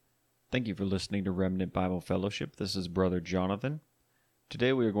Thank you for listening to Remnant Bible Fellowship. This is Brother Jonathan.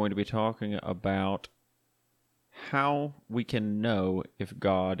 Today we are going to be talking about how we can know if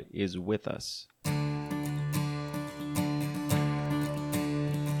God is with us.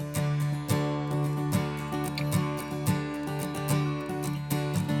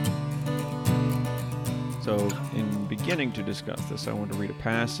 So, in beginning to discuss this, I want to read a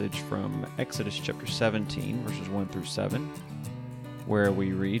passage from Exodus chapter 17, verses 1 through 7, where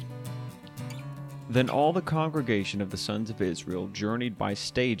we read, "Then all the congregation of the sons of Israel journeyed by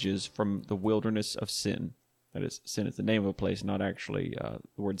stages from the wilderness of Sin." That is, Sin is the name of a place, not actually the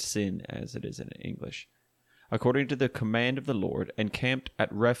word sin as it is in English. "According to the command of the Lord, and camped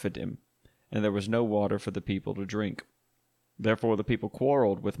at Rephidim, and there was no water for the people to drink. Therefore the people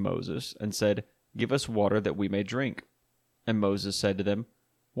quarreled with Moses, and said, 'Give us water that we may drink.' And Moses said to them,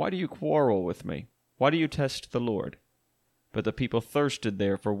 'Why do you quarrel with me? Why do you test the Lord?' But the people thirsted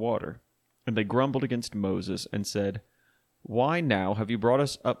there for water. And they grumbled against Moses, and said, 'Why now have you brought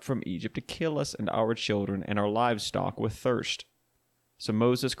us up from Egypt to kill us and our children and our livestock with thirst?' So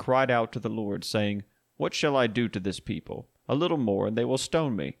Moses cried out to the Lord, saying, 'What shall I do to this people? A little more, and they will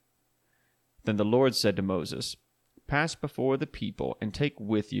stone me.' Then the Lord said to Moses, 'Pass before the people, and take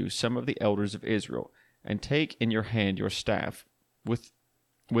with you some of the elders of Israel, and take in your hand your staff, with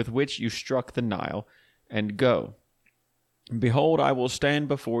which you struck the Nile, and go. Behold, I will stand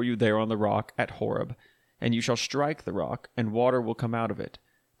before you there on the rock at Horeb, and you shall strike the rock, and water will come out of it,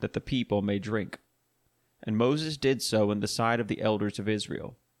 that the people may drink.' And Moses did so in the sight of the elders of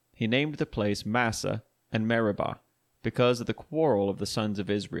Israel. He named the place Massah and Meribah, because of the quarrel of the sons of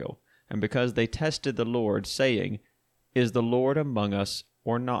Israel, and because they tested the Lord, saying, 'Is the Lord among us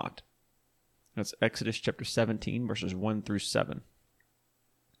or not?'" That's Exodus chapter 17, verses 1 through 7.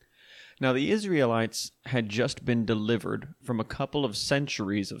 Now the Israelites had just been delivered from a couple of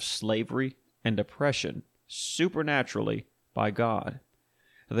centuries of slavery and oppression supernaturally by God.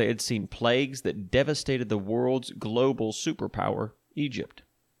 They had seen plagues that devastated the world's global superpower, Egypt.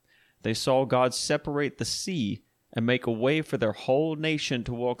 They saw God separate the sea and make a way for their whole nation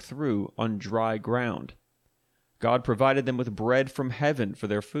to walk through on dry ground. God provided them with bread from heaven for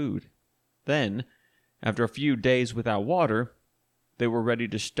their food. Then, after a few days without water, they were ready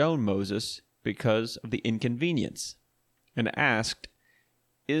to stone Moses because of the inconvenience, and asked,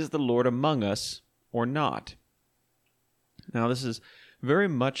 "Is the Lord among us or not?" Now, this is very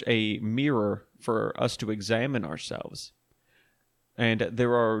much a mirror for us to examine ourselves. And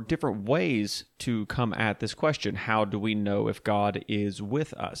there are different ways to come at this question. How do we know if God is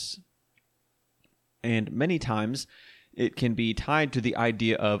with us? And many times it can be tied to the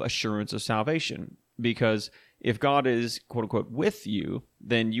idea of assurance of salvation, because if God is, quote unquote, with you,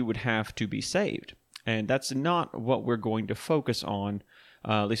 then you would have to be saved. And that's not what we're going to focus on,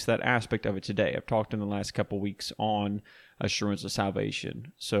 at least that aspect of it today. I've talked in the last couple of weeks on assurance of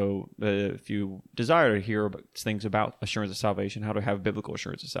salvation. So if you desire to hear things about assurance of salvation, how to have biblical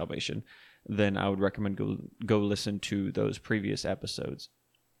assurance of salvation, then I would recommend go listen to those previous episodes.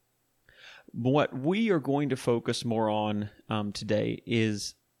 What we are going to focus more on today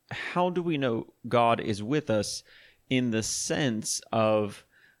is, how do we know God is with us in the sense of,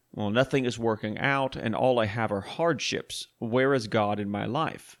 well, nothing is working out and all I have are hardships. Where is God in my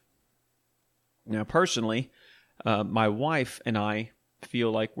life? Now, personally, my wife and I feel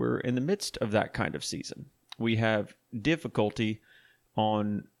like we're in the midst of that kind of season. We have difficulty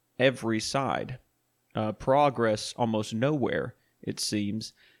on every side, progress almost nowhere, it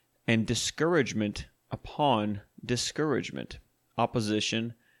seems, and discouragement upon discouragement,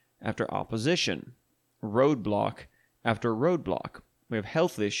 opposition after opposition, roadblock after roadblock. We have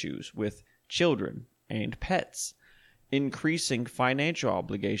health issues with children and pets, increasing financial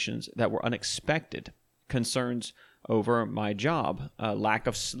obligations that were unexpected, concerns over my job, lack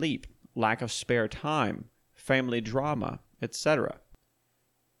of sleep, lack of spare time, family drama, etc.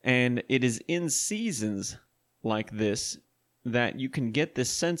 And it is in seasons like this that you can get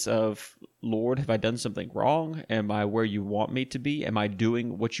this sense of, "Lord, have I done something wrong? Am I where you want me to be? Am I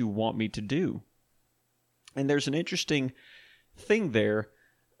doing what you want me to do?" And there's an interesting thing there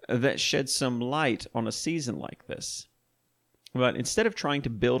that sheds some light on a season like this. But instead of trying to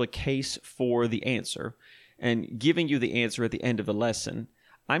build a case for the answer and giving you the answer at the end of the lesson,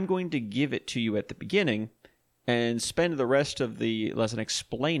 I'm going to give it to you at the beginning and spend the rest of the lesson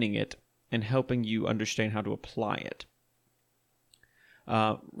explaining it and helping you understand how to apply it.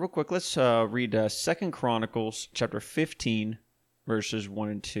 Real quick, let's read 2 Chronicles chapter 15, verses 1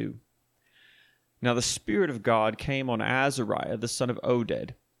 and 2. "Now the Spirit of God came on Azariah, the son of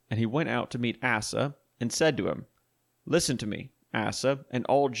Oded, and he went out to meet Asa, and said to him, 'Listen to me, Asa, and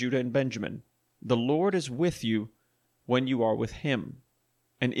all Judah and Benjamin. The Lord is with you when you are with him.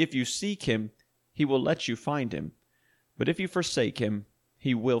 And if you seek him, he will let you find him. But if you forsake him,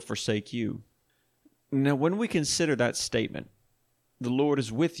 he will forsake you. Now, when we consider that statement, the Lord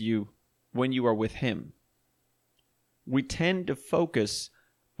is with you when you are with him, we tend to focus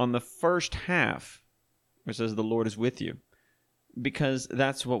on the first half, where it says the Lord is with you, because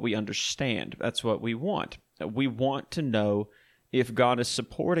that's what we understand. That's what we want. We want to know if God is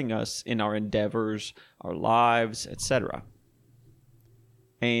supporting us in our endeavors, our lives, etc.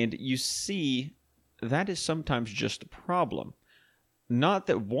 And you see, that is sometimes just a problem. Not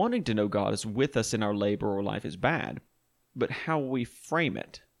that wanting to know God is with us in our labor or life is bad, but how we frame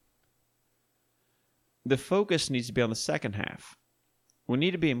it. The focus needs to be on the second half. We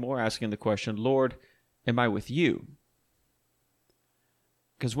need to be more asking the question, Lord, am I with you?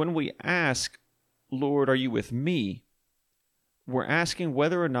 Because when we ask, Lord, are you with me? We're asking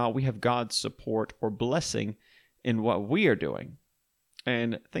whether or not we have God's support or blessing in what we are doing.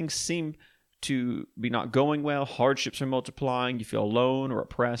 And things seem to be not going well. Hardships are multiplying. You feel alone or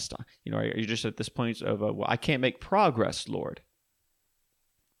oppressed. Are you just at this point of, well, I can't make progress, Lord?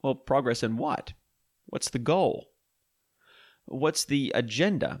 Well, progress in what? What's the goal? What's the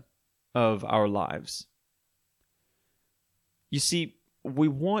agenda of our lives? You see, we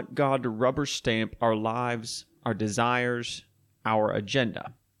want God to rubber stamp our lives, our desires, our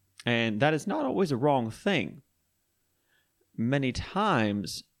agenda. And that is not always a wrong thing. Many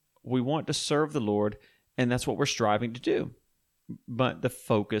times we want to serve the Lord, and that's what we're striving to do. But the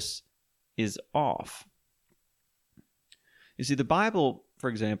focus is off. You see, the Bible, for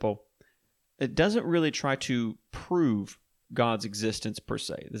example, it doesn't really try to prove God's existence per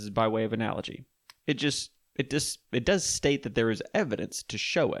se. This is by way of analogy. It does state that there is evidence to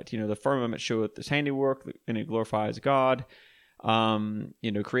show it. The firmament showeth his handiwork, and it glorifies God.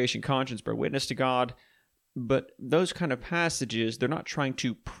 Creation conscience bear witness to God. But those kind of passages, they're not trying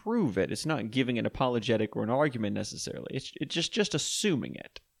to prove it. It's not giving an apologetic or an argument necessarily. It's just assuming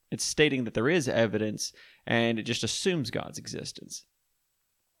it. It's stating that there is evidence, and it just assumes God's existence.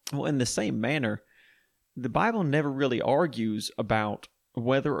 Well, in the same manner, the Bible never really argues about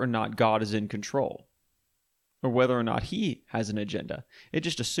whether or not God is in control, or whether or not he has an agenda. It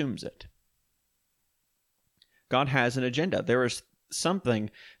just assumes it. God has an agenda. There is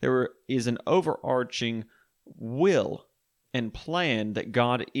an overarching will and plan that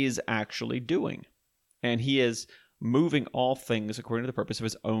God is actually doing. And he is moving all things according to the purpose of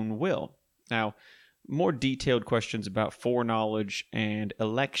his own will. Now, more detailed questions about foreknowledge and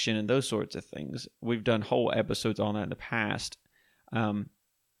election and those sorts of things, we've done whole episodes on that in the past. You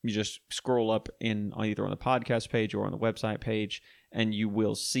just scroll up either on the podcast page or on the website page, and you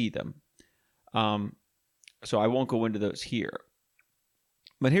will see them. So I won't go into those here.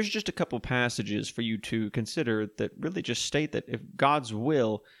 But here's just a couple passages for you to consider that really just state that if God's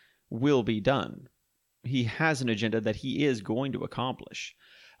will be done, he has an agenda that he is going to accomplish.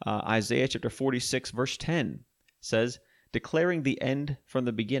 Isaiah chapter 46, verse 10 says, declaring the end from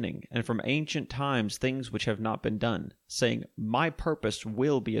the beginning, and from ancient times things which have not been done, saying, my purpose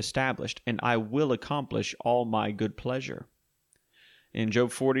will be established, and I will accomplish all my good pleasure. In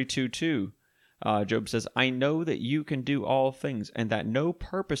Job 42:2, Job says, I know that you can do all things, and that no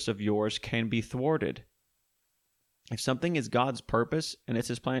purpose of yours can be thwarted. If something is God's purpose and it's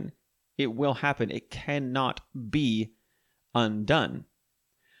his plan, it will happen. It cannot be undone.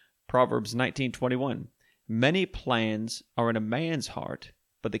 Proverbs 19:21, many plans are in a man's heart,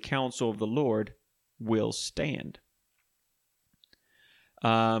 but the counsel of the Lord will stand.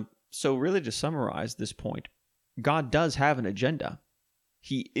 So really to summarize this point, God does have an agenda.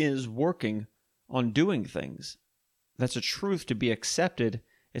 He is working on doing things. That's a truth to be accepted.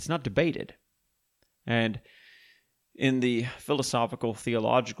 It's not debated. And in the philosophical,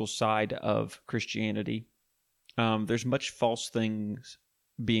 theological side of Christianity, there's much false things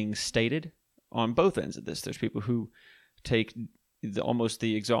being stated on both ends of this. There's people who take almost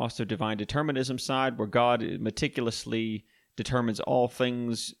the exhaustive divine determinism side, where God meticulously determines all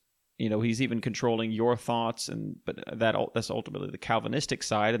things. He's even controlling your thoughts, but that's ultimately the Calvinistic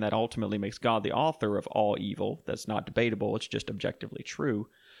side, and that ultimately makes God the author of all evil. That's not debatable. It's just objectively true.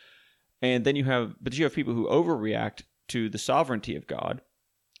 And then you have people who overreact to the sovereignty of God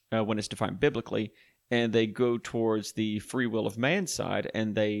when it's defined biblically, and they go towards the free will of man side,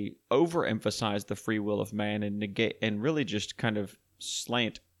 and they overemphasize the free will of man and negate and really just kind of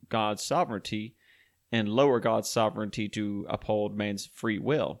slant God's sovereignty and lower God's sovereignty to uphold man's free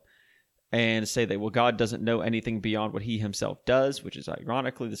will. And say that, well, God doesn't know anything beyond what he himself does, which is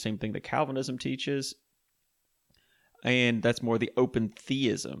ironically the same thing that Calvinism teaches. and that's more the open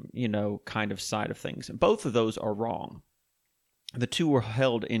theism, kind of side of things. And both of those are wrong. The two are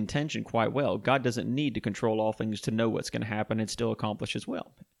held in tension quite well. God doesn't need to control all things to know what's going to happen and still accomplish his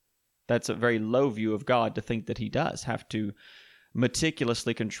will. That's a very low view of God, to think that he does have to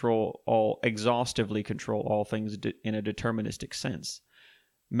meticulously exhaustively control all things in a deterministic sense.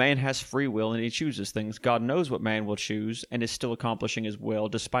 Man has free will and he chooses things. God knows what man will choose and is still accomplishing his will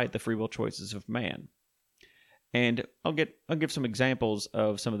despite the free will choices of man. And I'll give some examples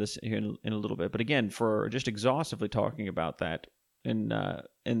of some of this here in a little bit. But again, for just exhaustively talking about that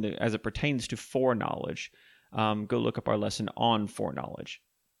as it pertains to foreknowledge, go look up our lesson on foreknowledge.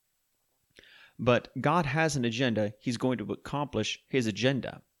 But God has an agenda. He's going to accomplish his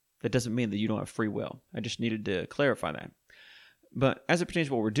agenda. That doesn't mean that you don't have free will. I just needed to clarify that. But as it pertains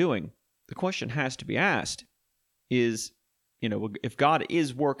to what we're doing, the question has to be asked is, if God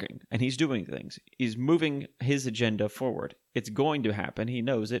is working and he's doing things, he's moving his agenda forward, it's going to happen. He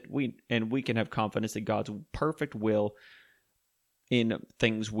knows it. We can have confidence that God's perfect will in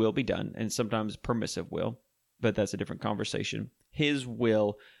things will be done, and sometimes permissive will, but that's a different conversation. His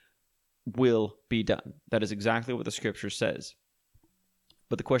will be done. That is exactly what the scripture says.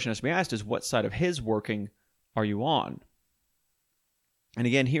 But the question has to be asked is, what side of his working are you on? And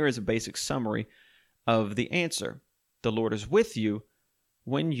again, here is a basic summary of the answer. The Lord is with you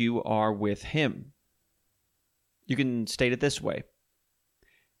when you are with him. You can state it this way.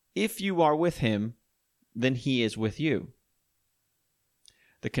 If you are with him, then he is with you.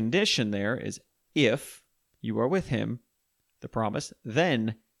 The condition there is if you are with him, the promise,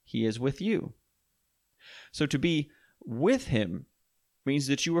 then he is with you. So to be with him means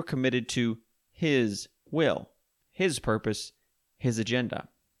that you are committed to his will, his purpose, his agenda.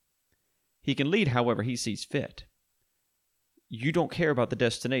 He can lead however he sees fit. You don't care about the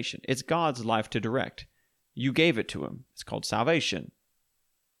destination. It's God's life to direct. You gave it to him. It's called salvation.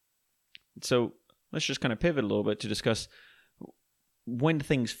 So let's just kind of pivot a little bit to discuss when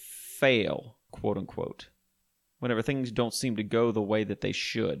things fail, quote unquote. Whenever things don't seem to go the way that they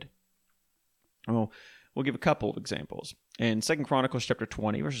should. Well, we'll give a couple of examples. In 2 Chronicles chapter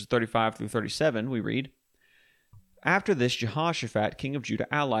 20, verses 35 through 37, we read, After this, Jehoshaphat, king of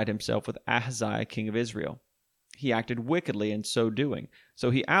Judah, allied himself with Ahaziah, king of Israel. He acted wickedly in so doing.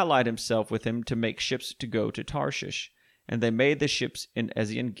 So he allied himself with him to make ships to go to Tarshish. And they made the ships in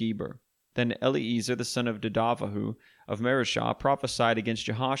Ezion-Geber. Then Eliezer, the son of Dodavahu of Mareshah, prophesied against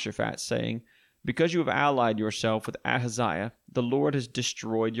Jehoshaphat, saying, Because you have allied yourself with Ahaziah, the Lord has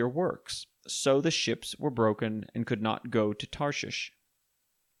destroyed your works. So the ships were broken and could not go to Tarshish.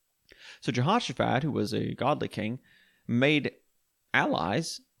 So Jehoshaphat, who was a godly king, made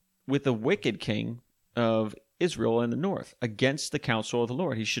allies with the wicked king of Israel in the north against the counsel of the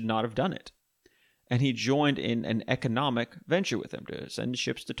Lord. He should not have done it. And he joined in an economic venture with them to send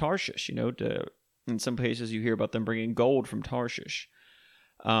ships to Tarshish. In some places you hear about them bringing gold from Tarshish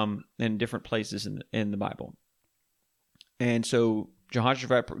in different places in the Bible. And so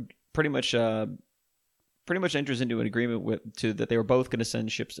Jehoshaphat pretty much enters into an agreement that they were both going to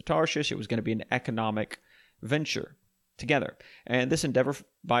send ships to Tarshish. It was going to be an economic venture together. And this endeavor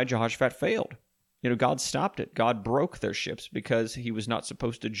by Jehoshaphat failed. God stopped it. God broke their ships because he was not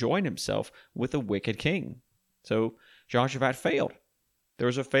supposed to join himself with a wicked king. So Jehoshaphat failed. There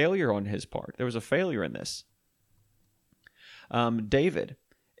was a failure on his part. There was a failure in this. David,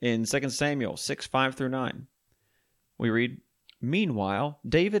 in 2 Samuel 6, 5 through 9, we read, Meanwhile,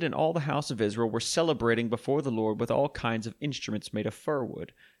 David and all the house of Israel were celebrating before the Lord with all kinds of instruments made of fir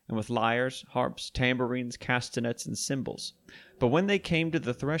wood, and with lyres, harps, tambourines, castanets, and cymbals. But when they came to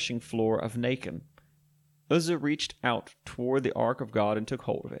the threshing floor of Nacon, Uzzah reached out toward the ark of God and took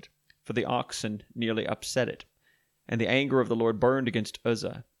hold of it, for the oxen nearly upset it. And the anger of the Lord burned against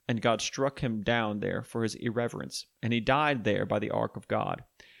Uzzah, and God struck him down there for his irreverence, and he died there by the ark of God.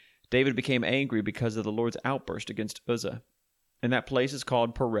 David became angry because of the Lord's outburst against Uzzah, and that place is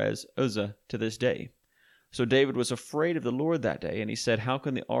called Perez Uzzah to this day. So David was afraid of the Lord that day, and he said, How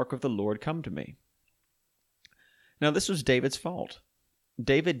can the ark of the Lord come to me? Now this was David's fault.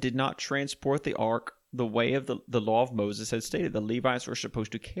 David did not transport the ark the way of the law of Moses had stated. The Levites were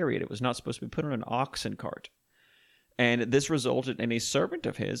supposed to carry it. It was not supposed to be put on an oxen cart. And this resulted in a servant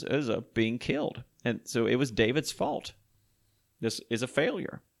of his, Uzzah, being killed. And so it was David's fault. This is a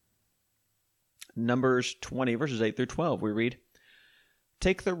failure. Numbers 20, verses 8 through 12, we read,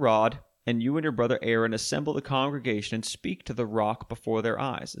 Take the rod, and you and your brother Aaron assemble the congregation and speak to the rock before their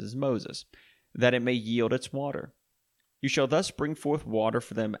eyes, this is Moses, that it may yield its water. You shall thus bring forth water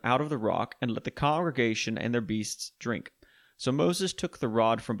for them out of the rock, and let the congregation and their beasts drink. So Moses took the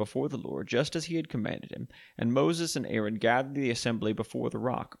rod from before the Lord, just as he had commanded him, and Moses and Aaron gathered the assembly before the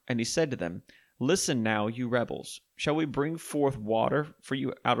rock. And he said to them, Listen now, you rebels, shall we bring forth water for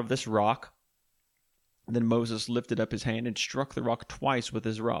you out of this rock? Then Moses lifted up his hand and struck the rock twice with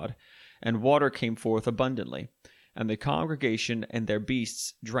his rod, and water came forth abundantly, and the congregation and their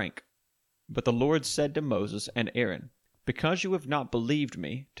beasts drank. But the Lord said to Moses and Aaron, Because you have not believed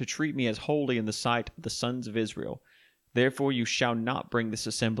me, to treat me as holy in the sight of the sons of Israel, therefore you shall not bring this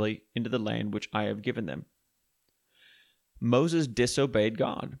assembly into the land which I have given them. Moses disobeyed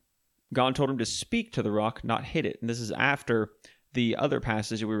God. God told him to speak to the rock, not hit it. And this is after the other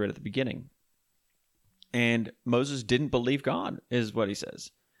passage that we read at the beginning. And Moses didn't believe God, is what he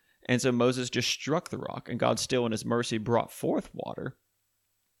says. And so Moses just struck the rock, and God still in his mercy brought forth water.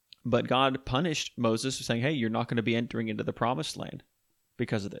 But God punished Moses for saying, hey, you're not going to be entering into the promised land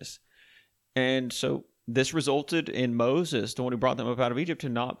because of this. And so this resulted in Moses, the one who brought them up out of Egypt, to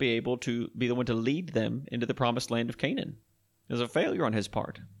not be able to be the one to lead them into the promised land of Canaan. It was a failure on his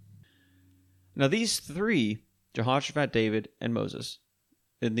part. Now these three, Jehoshaphat, David, and Moses,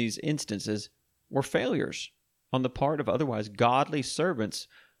 in these instances, were failures on the part of otherwise godly servants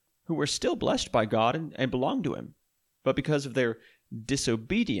who were still blessed by God and belonged to him. But because of their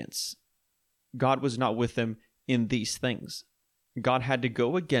disobedience, God was not with them in these things. God had to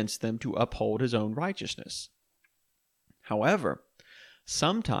go against them to uphold his own righteousness. However,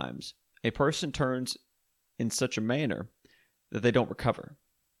 sometimes a person turns in such a manner that they don't recover.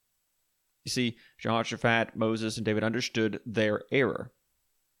 You see, Jehoshaphat, Moses, and David understood their error.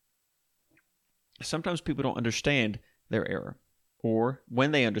 Sometimes people don't understand their error, or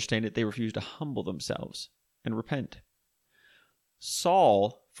when they understand it, they refuse to humble themselves and repent.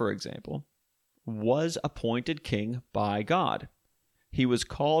 Saul, for example, was appointed king by God. He was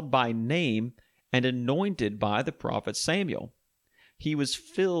called by name and anointed by the prophet Samuel. He was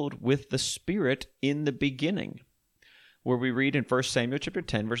filled with the Spirit in the beginning, where we read in 1 Samuel chapter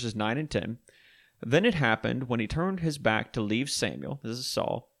 10, verses 9 and 10, Then it happened, when he turned his back to leave Samuel, this is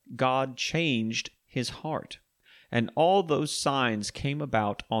Saul, God changed his heart. And all those signs came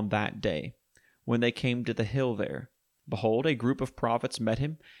about on that day, when they came to the hill there. Behold, a group of prophets met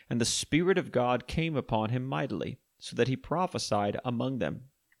him, and the Spirit of God came upon him mightily, so that he prophesied among them.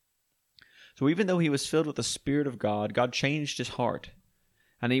 So even though he was filled with the Spirit of God, God changed his heart,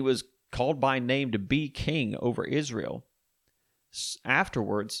 and he was called by name to be king over Israel.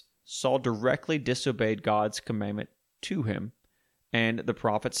 Afterwards, Saul directly disobeyed God's commandment to him, and the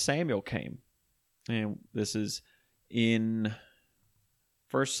prophet Samuel came. And this is in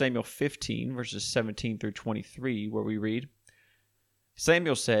 1 Samuel 15, verses 17 through 23, where we read,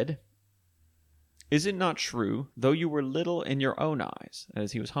 Samuel said, Is it not true, though you were little in your own eyes,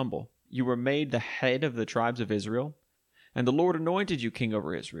 as he was humble, you were made the head of the tribes of Israel? And the Lord anointed you king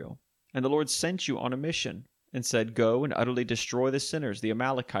over Israel. And the Lord sent you on a mission, and said, Go and utterly destroy the sinners, the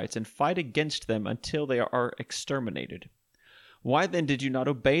Amalekites, and fight against them until they are exterminated. Why then did you not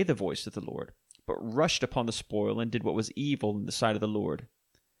obey the voice of the Lord, but rushed upon the spoil and did what was evil in the sight of the Lord?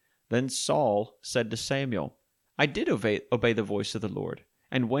 Then Saul said to Samuel, I did obey the voice of the Lord,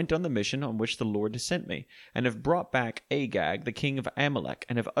 and went on the mission on which the Lord has sent me, and have brought back Agag, the king of Amalek,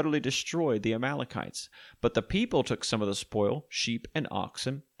 and have utterly destroyed the Amalekites. But the people took some of the spoil, sheep and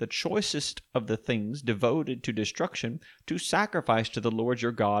oxen, the choicest of the things devoted to destruction, to sacrifice to the Lord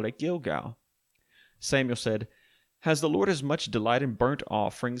your God at Gilgal. Samuel said, Has the Lord as much delight in burnt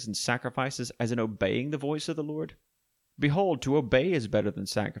offerings and sacrifices as in obeying the voice of the Lord? Behold, to obey is better than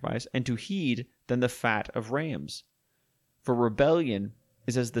sacrifice, and to heed than the fat of rams. For rebellion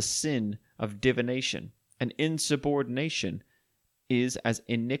is as the sin of divination, and insubordination is as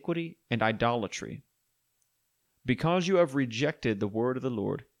iniquity and idolatry. Because you have rejected the word of the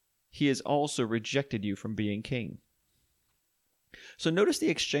Lord, he has also rejected you from being king. So notice the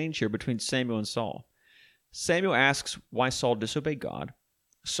exchange here between Samuel and Saul. Samuel asks why Saul disobeyed God.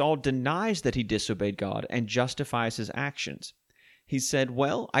 Saul denies that he disobeyed God and justifies his actions. He said,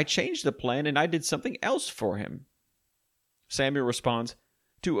 Well, I changed the plan and I did something else for him. Samuel responds,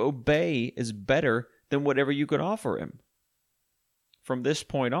 To obey is better than whatever you could offer him. From this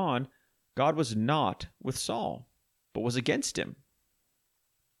point on, God was not with Saul, but was against him.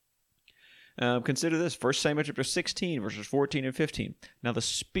 Consider this, 1 Samuel chapter 16, verses 14 and 15. Now the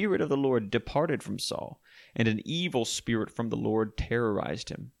Spirit of the Lord departed from Saul, and an evil spirit from the Lord terrorized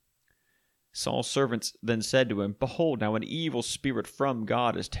him. Saul's servants then said to him, Behold, now an evil spirit from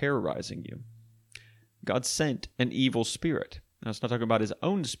God is terrorizing you. God sent an evil spirit. Now it's not talking about his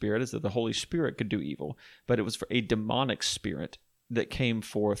own spirit, as though the Holy Spirit could do evil, but it was for a demonic spirit that came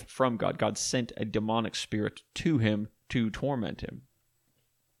forth from God. God sent a demonic spirit to him to torment him.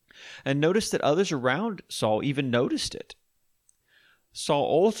 And notice that others around Saul even noticed it. Saul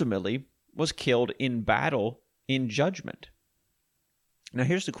ultimately was killed in battle in judgment. Now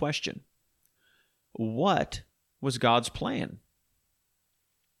here's the question. What was God's plan?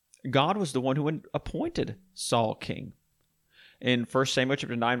 God was the one who appointed Saul king. In 1 Samuel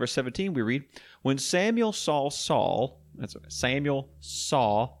chapter 9, verse 17, we read, "When Samuel saw Saul," that's right, Samuel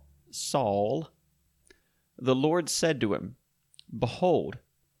saw Saul, "the Lord said to him, Behold,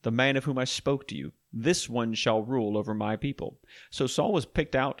 the man of whom I spoke to you, this one shall rule over my people." So Saul was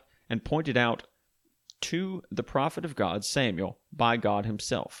picked out and pointed out to the prophet of God, Samuel, by God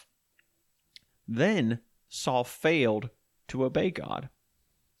himself. Then Saul failed to obey God.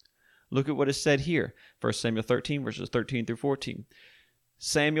 Look at what is said here. 1 Samuel 13, verses 13 through 14.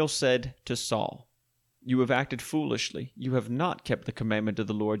 "Samuel said to Saul, You have acted foolishly. You have not kept the commandment of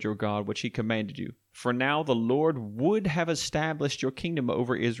the Lord your God, which he commanded you. For now the Lord would have established your kingdom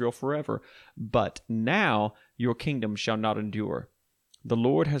over Israel forever. But now your kingdom shall not endure. The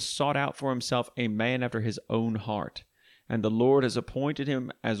Lord has sought out for himself a man after his own heart, and the Lord has appointed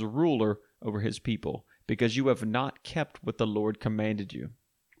him as ruler over his people, because you have not kept what the Lord commanded you."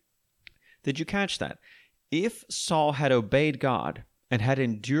 Did you catch that? If Saul had obeyed God and had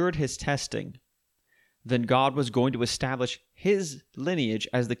endured his testing, then God was going to establish his lineage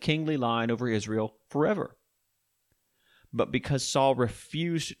as the kingly line over Israel forever. But because Saul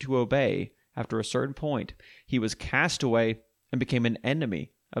refused to obey after a certain point, he was cast away and became an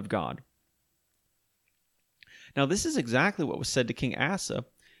enemy of God. Now, this is exactly what was said to King Asa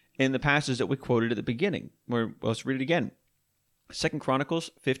in the passage that we quoted at the beginning. Let's read it again. 2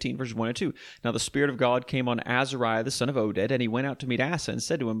 Chronicles 15, verses 1 and 2. "Now the Spirit of God came on Azariah, the son of Oded, and he went out to meet Asa and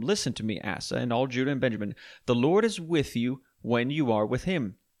said to him, Listen to me, Asa, and all Judah and Benjamin. The Lord is with you when you are with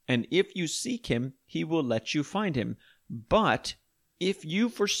him. And if you seek him, he will let you find him. But if you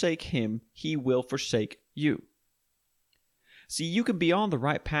forsake him, he will forsake you." See, you can be on the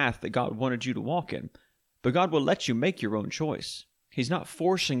right path that God wanted you to walk in, but God will let you make your own choice. He's not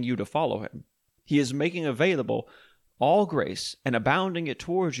forcing you to follow him. He is making available all grace and abounding it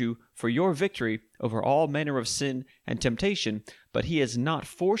towards you for your victory over all manner of sin and temptation, but he is not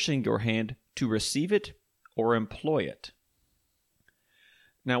forcing your hand to receive it or employ it.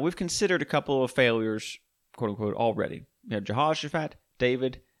 Now, we've considered a couple of failures, quote unquote, already. We have Jehoshaphat,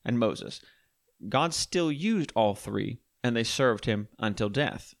 David, and Moses. God still used all three, and they served him until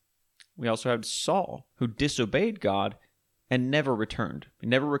death. We also had Saul, who disobeyed God and never returned. He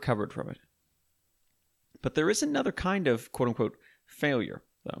never recovered from it. But there is another kind of, quote-unquote, failure,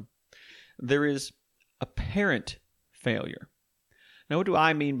 though. There is apparent failure. Now, what do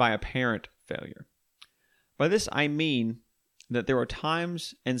I mean by apparent failure? By this, I mean that there are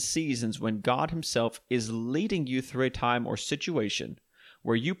times and seasons when God himself is leading you through a time or situation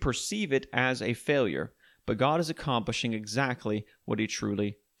where you perceive it as a failure, but God is accomplishing exactly what he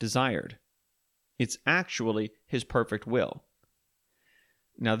truly desired. It's actually his perfect will.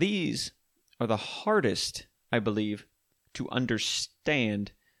 Now, these are the hardest, I believe, to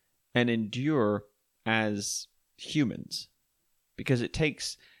understand and endure as humans, because it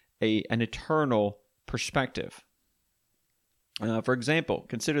takes an eternal perspective. For example,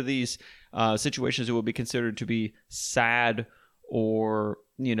 consider these situations that would be considered to be sad, or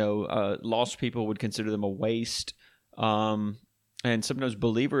lost people would consider them a waste. And sometimes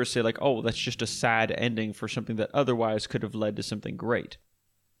believers say, like, "Oh, that's just a sad ending for something that otherwise could have led to something great."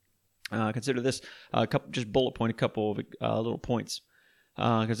 Consider this, just bullet point a couple of little points.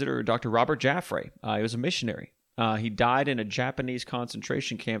 Consider Dr. Robert Jaffray. He was a missionary. He died in a Japanese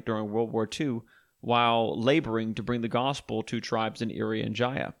concentration camp during World War II while laboring to bring the gospel to tribes in Irian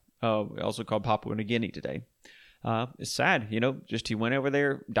Jaya, also called Papua New Guinea today. It's sad, just he went over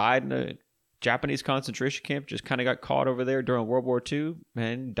there, died in a Japanese concentration camp, just kind of got caught over there during World War II,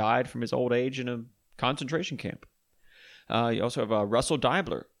 and died from his old age in a concentration camp. You also have Russell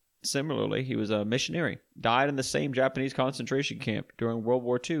Deibler. Similarly, he was a missionary, died in the same Japanese concentration camp during World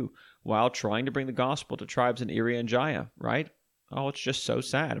War II while trying to bring the gospel to tribes in Irian Jaya, right? Oh, it's just so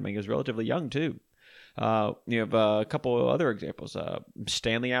sad. I mean, he was relatively young, too. You have a couple of other examples.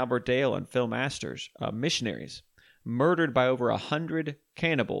 Stanley Albert Dale and Phil Masters, missionaries, murdered by over 100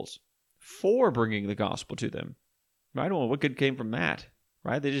 cannibals for bringing the gospel to them. Right? Well, what good came from that?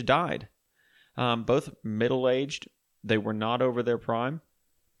 Right? They just died. Both middle-aged. They were not over their prime.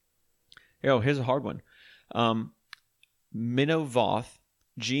 Here's a hard one. Minnow Voth,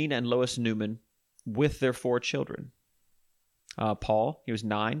 Jean and Lois Newman, with their 4 children. Paul, he was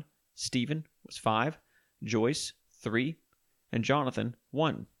 9. Stephen was 5. Joyce, 3. and Jonathan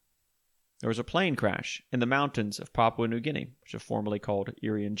 1. There was a plane crash in the mountains of Papua New Guinea, which is formerly called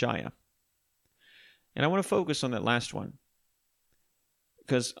Irian Jaya. And I want to focus on that last one,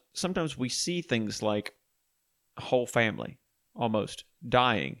 because sometimes we see things like a whole family almost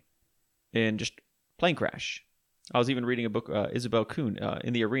dying in just plane crash. I was even reading a book, Isabel Kuhn,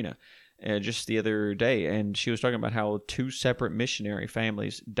 In the Arena, just the other day, and she was talking about how 2 separate missionary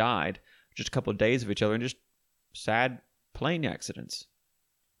families died just a couple of days of each other in just sad plane accidents.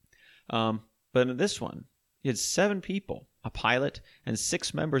 But in this one, you had 7 people, a pilot, and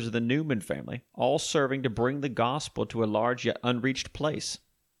 6 members of the Newman family, all serving to bring the gospel to a large yet unreached place.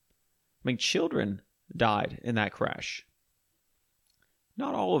 I mean, children died in that crash.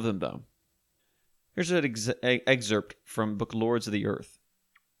 Not all of them, though. Here's an excerpt from book Lords of the Earth.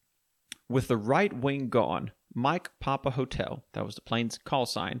 With the right wing gone, Mike Papa Hotel, that was the plane's call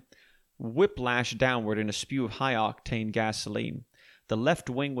sign, whiplashed downward in a spew of high-octane gasoline. The left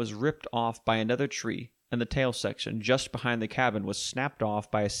wing was ripped off by another tree, and the tail section, just behind the cabin, was snapped off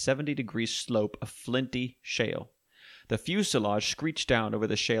by a 70-degree slope of flinty shale. The fuselage screeched down over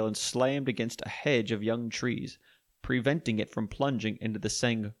the shale and slammed against a hedge of young trees, preventing it from plunging into the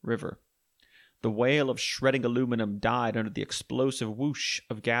Seng River. The wail of shredding aluminum died under the explosive whoosh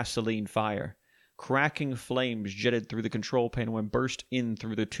of gasoline fire. Cracking flames jetted through the control panel and burst in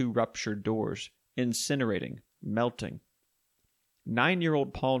through the 2 ruptured doors, incinerating, melting.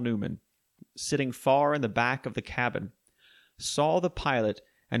 9-year-old Paul Newman, sitting far in the back of the cabin, saw the pilot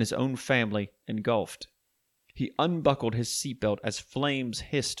and his own family engulfed. He unbuckled his seatbelt as flames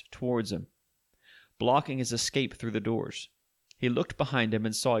hissed towards him, blocking his escape through the doors. He looked behind him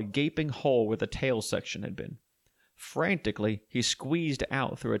and saw a gaping hole where the tail section had been. Frantically, he squeezed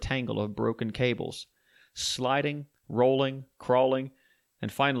out through a tangle of broken cables. Sliding, rolling, crawling,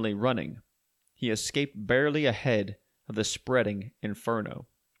 and finally running, he escaped barely ahead of the spreading inferno.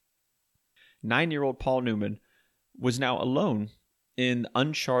 9-year-old Paul Newman was now alone in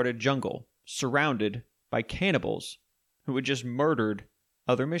uncharted jungle, surrounded by cannibals who had just murdered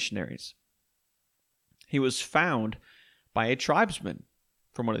other missionaries. He was found by a tribesman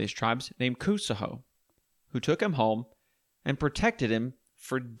from one of these tribes named Kusaho, who took him home and protected him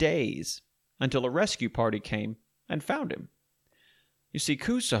for days until a rescue party came and found him. You see,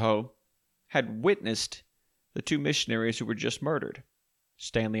 Kusaho had witnessed the 2 missionaries who were just murdered,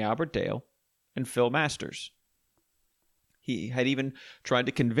 Stanley Albert Dale and Phil Masters. He had even tried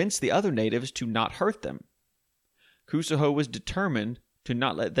to convince the other natives to not hurt them. Kusaho was determined to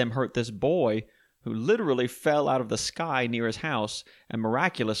not let them hurt this boy who literally fell out of the sky near his house and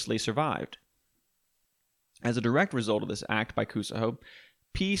miraculously survived. As a direct result of this act by Kusaho,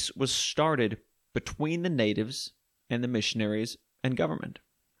 peace was started between the natives and the missionaries and government.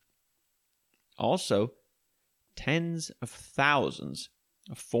 Also, tens of thousands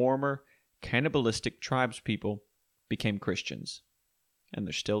of former cannibalistic tribespeople became Christians, and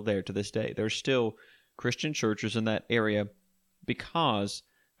they're still there to this day. There's still Christian churches in that area because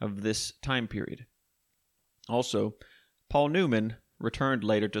of this time period. Also, Paul Newman returned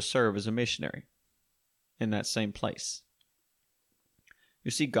later to serve as a missionary in that same place.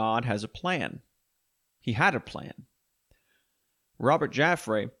 You see, God has a plan. He had a plan. Robert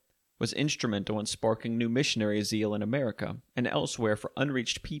Jaffray was instrumental in sparking new missionary zeal in America and elsewhere for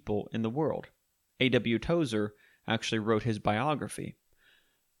unreached people in the world. A.W. Tozer actually wrote his biography.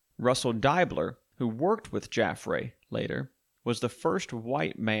 Russell Deibler, who worked with Jaffray later, was the first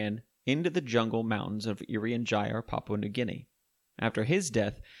white man into the jungle mountains of Irian Jaya, or Papua New Guinea. After his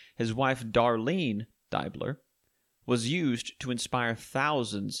death, his wife Darlene Deibler was used to inspire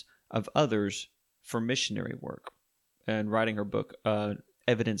thousands of others for missionary work, and writing her book,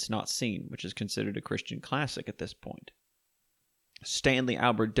 Evidence Not Seen, which is considered a Christian classic at this point. Stanley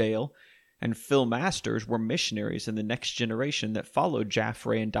Albert Dale and Phil Masters were missionaries in the next generation that followed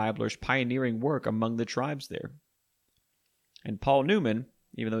Jaffray and Deibler's pioneering work among the tribes there. And Paul Newman,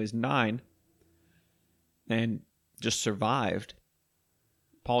 even though he's 9 and just survived,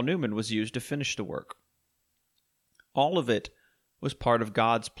 Paul Newman was used to finish the work. All of it was part of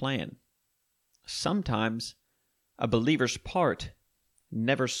God's plan. Sometimes a believer's part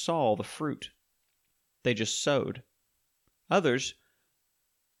never saw the fruit. They just sowed. Others,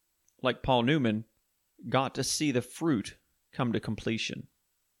 like Paul Newman, got to see the fruit come to completion.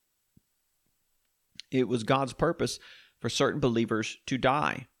 It was God's purpose for certain believers to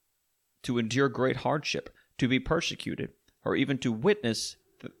die, to endure great hardship, to be persecuted, or even to witness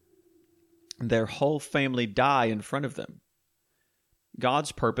their whole family die in front of them.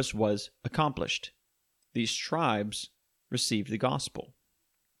 God's purpose was accomplished. These tribes received the gospel.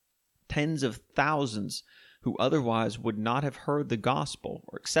 Tens of thousands who otherwise would not have heard the gospel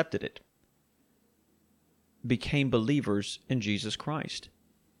or accepted it, became believers in Jesus Christ.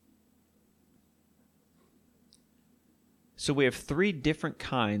 So we have three different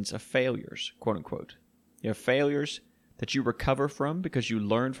kinds of failures, quote unquote. You have failures that you recover from because you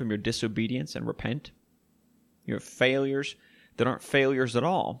learn from your disobedience and repent. You have failures that aren't failures at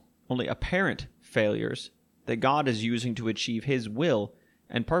all, only apparent failures that God is using to achieve His will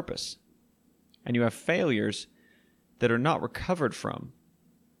and purpose. And you have failures that are not recovered from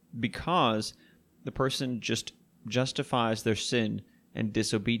because the person just justifies their sin and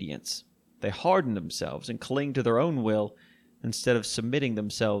disobedience. They harden themselves and cling to their own will instead of submitting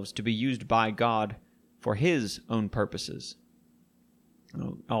themselves to be used by God for His own purposes.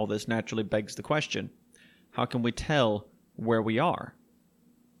 All this naturally begs the question, how can we tell where we are?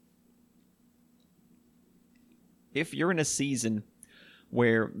 If you're in a season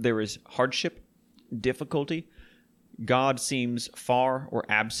where there is hardship, difficulty, God seems far or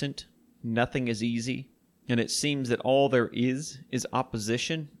absent, nothing is easy, and it seems that all there is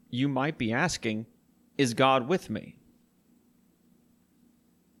opposition, you might be asking, is God with me?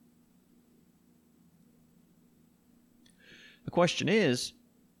 The question is,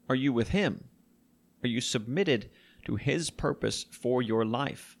 are you with Him? Are you submitted to His purpose for your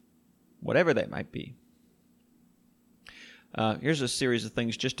life, whatever that might be? Here's a series of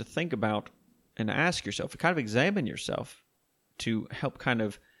things just to think about and ask yourself, kind of examine yourself to help kind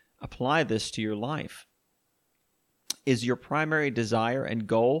of apply this to your life. Is your primary desire and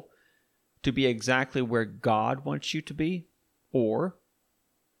goal to be exactly where God wants you to be? Or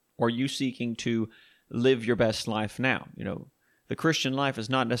are you seeking to live your best life now? The Christian life is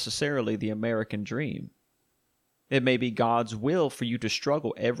not necessarily the American dream. It may be God's will for you to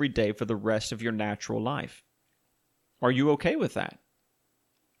struggle every day for the rest of your natural life. Are you okay with that?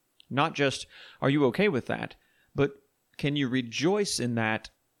 Not just, are you okay with that, but can you rejoice in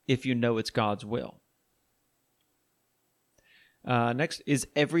that if you know it's God's will? Next, is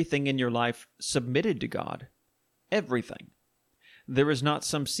everything in your life submitted to God? Everything. There is not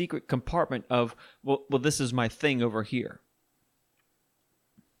some secret compartment of, well, this is my thing over here.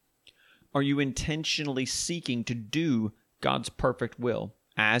 Are you intentionally seeking to do God's perfect will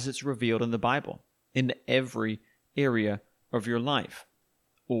as it's revealed in the Bible in every area of your life?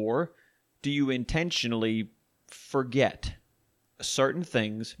 Or do you intentionally forget certain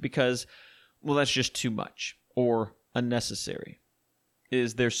things because, that's just too much or unnecessary?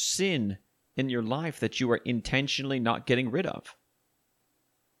 Is there sin in your life that you are intentionally not getting rid of?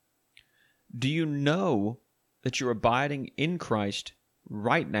 Do you know that you're abiding in Christ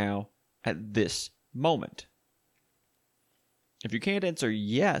right now at this moment? If you can't answer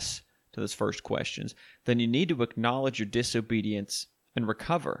yes to those first questions, then you need to acknowledge your disobedience and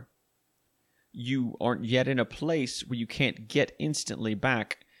recover. You aren't yet in a place where you can't get instantly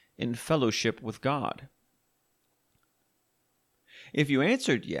back in fellowship with God. If you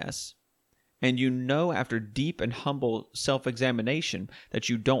answered yes, and you know after deep and humble self-examination that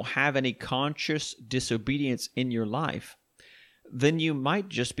you don't have any conscious disobedience in your life, then you might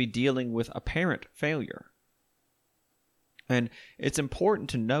just be dealing with apparent failure. And it's important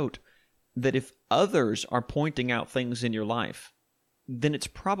to note that if others are pointing out things in your life, then it's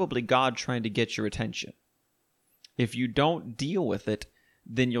probably God trying to get your attention. If you don't deal with it,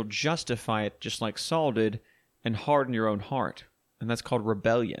 then you'll justify it just like Saul did and harden your own heart. And that's called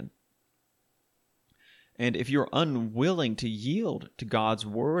rebellion. And if you're unwilling to yield to God's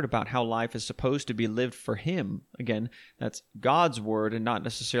word about how life is supposed to be lived for Him, again, that's God's word and not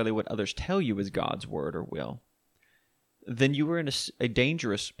necessarily what others tell you is God's word or will, then you are in a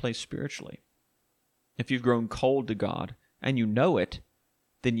dangerous place spiritually. If you've grown cold to God and you know it,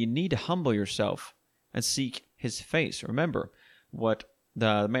 then you need to humble yourself and seek His face. Remember what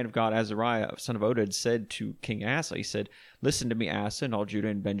the man of God Azariah, son of Oded, said to King Asa. He said, "Listen to me, Asa, and all Judah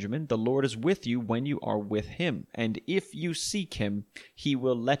and Benjamin. The Lord is with you when you are with Him. And if you seek Him, He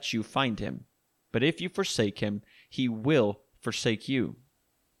will let you find Him. But if you forsake Him, He will forsake you."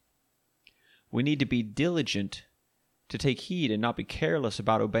 We need to be diligent to take heed and not be careless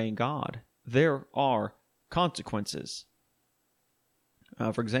about obeying God. There are consequences.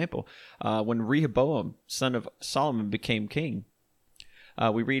 For example, when Rehoboam, son of Solomon, became king,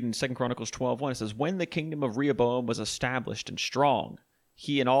 we read in 2 Chronicles 12:1, it says, "When the kingdom of Rehoboam was established and strong,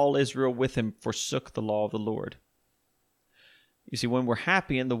 he and all Israel with him forsook the law of the Lord." You see, when we're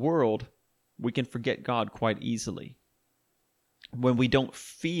happy in the world, we can forget God quite easily. When we don't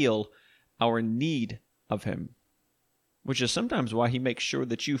feel our need of Him, which is sometimes why He makes sure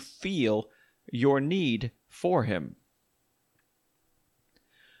that you feel your need for Him.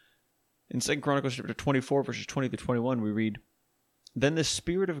 In 2 Chronicles chapter 24, verses 20 through 21, we read, Then the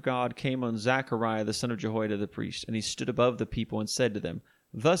Spirit of God came on Zechariah the son of Jehoiada the priest, and he stood above the people and said to them,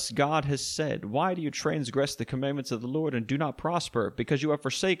 Thus God has said, Why do you transgress the commandments of the Lord and do not prosper? Because you have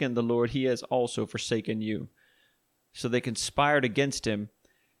forsaken the Lord, he has also forsaken you. So they conspired against him,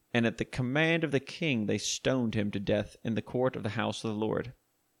 and at the command of the king they stoned him to death in the court of the house of the Lord.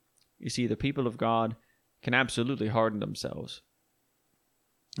 You see, the people of God can absolutely harden themselves.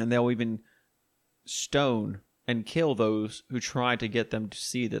 And they'll even stone and kill those who try to get them to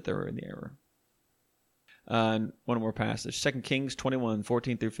see that they're in the error. And one more passage, 2 Kings 21,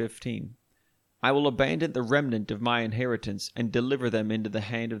 14 through 15. I will abandon the remnant of my inheritance and deliver them into the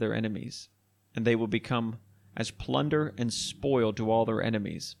hand of their enemies, and they will become as plunder and spoil to all their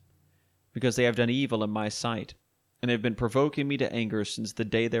enemies, because they have done evil in my sight, and have been provoking me to anger since the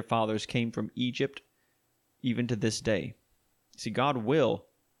day their fathers came from Egypt, even to this day. See, God will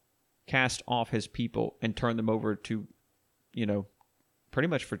cast off his people and turn them over to, pretty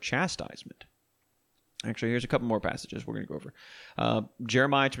much for chastisement. Actually, here's a couple more passages we're going to go over.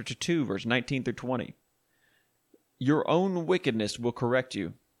 Jeremiah chapter 2, verse 19 through 20. Your own wickedness will correct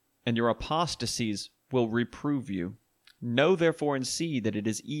you, and your apostasies will reprove you. Know therefore and see that it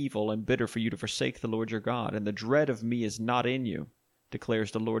is evil and bitter for you to forsake the Lord your God, and the dread of me is not in you,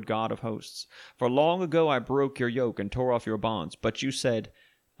 declares the Lord God of hosts. For long ago I broke your yoke and tore off your bonds, but you said,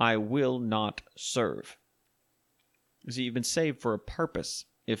 I will not serve. See, you've been saved for a purpose,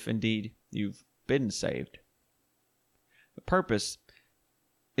 if indeed you've been saved. The purpose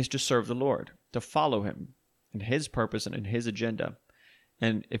is to serve the Lord, to follow him in his purpose and in his agenda.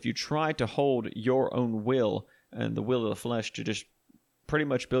 And if you try to hold your own will and the will of the flesh to just pretty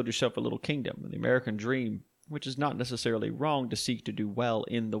much build yourself a little kingdom, the American dream, which is not necessarily wrong to seek to do well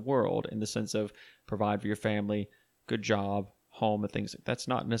in the world in the sense of provide for your family, good job, home, and things. That's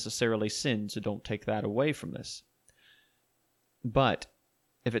not necessarily sin, so don't take that away from this. But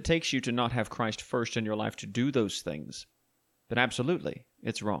if it takes you to not have Christ first in your life to do those things, then absolutely,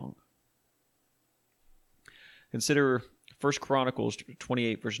 it's wrong. Consider 1 Chronicles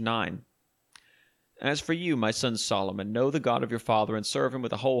 28, verse 9. As for you, my son Solomon, know the God of your father and serve him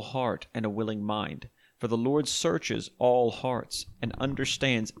with a whole heart and a willing mind. For the Lord searches all hearts and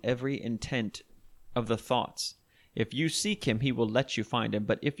understands every intent of the thoughts. If you seek him, he will let you find him.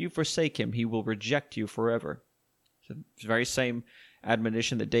 But if you forsake him, he will reject you forever. So it's the very same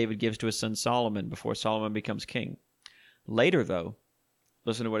admonition that David gives to his son Solomon before Solomon becomes king. Later, though,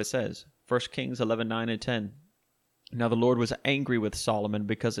 listen to what it says. 1 Kings 11, 9 and 10. Now the Lord was angry with Solomon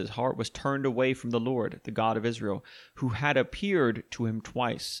because his heart was turned away from the Lord, the God of Israel, who had appeared to him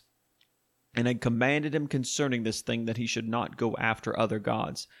twice, and had commanded him concerning this thing that he should not go after other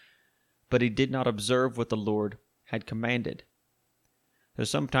gods. But he did not observe what the Lord had commanded. So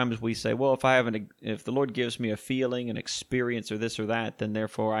sometimes we say, well, if the Lord gives me a feeling, an experience, or this or that, then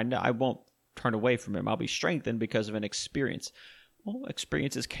therefore I won't turn away from him. I'll be strengthened because of an experience. Well,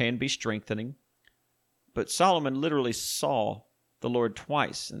 experiences can be strengthening. But Solomon literally saw the Lord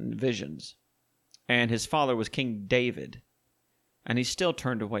twice in visions. And his father was King David. And he still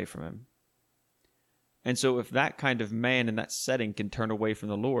turned away from him. And so if that kind of man in that setting can turn away from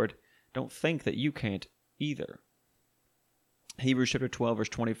the Lord, don't think that you can't either. Hebrews chapter 12, verse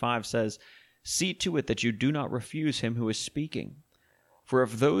 25 says, See to it that you do not refuse him who is speaking. For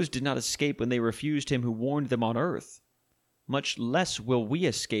if those did not escape when they refused him who warned them on earth, much less will we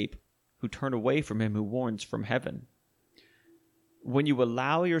escape who turn away from him who warns from heaven. When you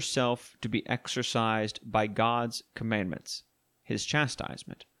allow yourself to be exercised by God's commandments, his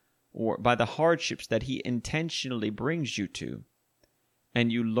chastisement, or by the hardships that he intentionally brings you to,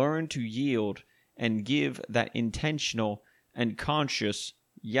 and you learn to yield and give that intentional and conscious,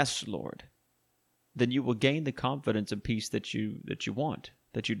 yes, Lord, then you will gain the confidence and peace that you want,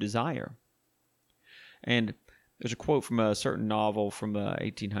 that you desire. And there's a quote from a certain novel from the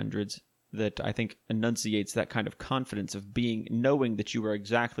 1800s that I think enunciates that kind of confidence of knowing that you are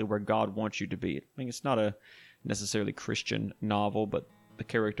exactly where God wants you to be. I mean, it's not a necessarily Christian novel, but the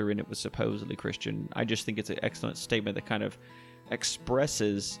character in it was supposedly Christian. I just think it's an excellent statement that kind of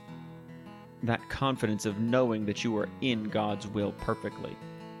expresses that confidence of knowing that you are in God's will perfectly.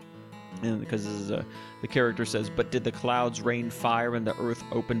 And because the character says, But did the clouds rain fire and the earth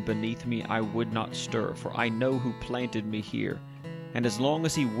open beneath me, I would not stir, for I know who planted me here. And as long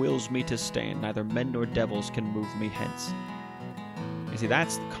as he wills me to stand, neither men nor devils can move me hence. You see,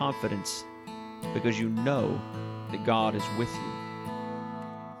 that's the confidence, because you know that God is with you.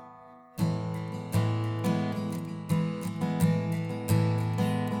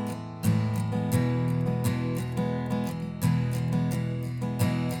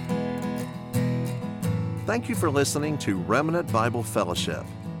 Thank you for listening to Remnant Bible Fellowship.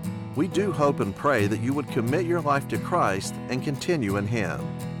 We do hope and pray that you would commit your life to Christ and continue in Him.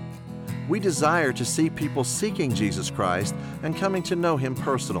 We desire to see people seeking Jesus Christ and coming to know Him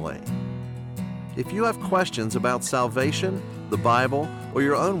personally. If you have questions about salvation, the Bible, or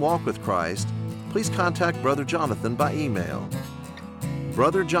your own walk with Christ, please contact Brother Jonathan by email.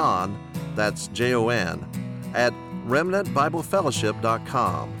 Brother John, that's Jon, at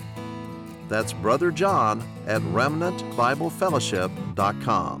remnantbiblefellowship.com. That's Brother John at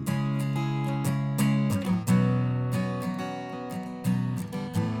remnantbiblefellowship.com.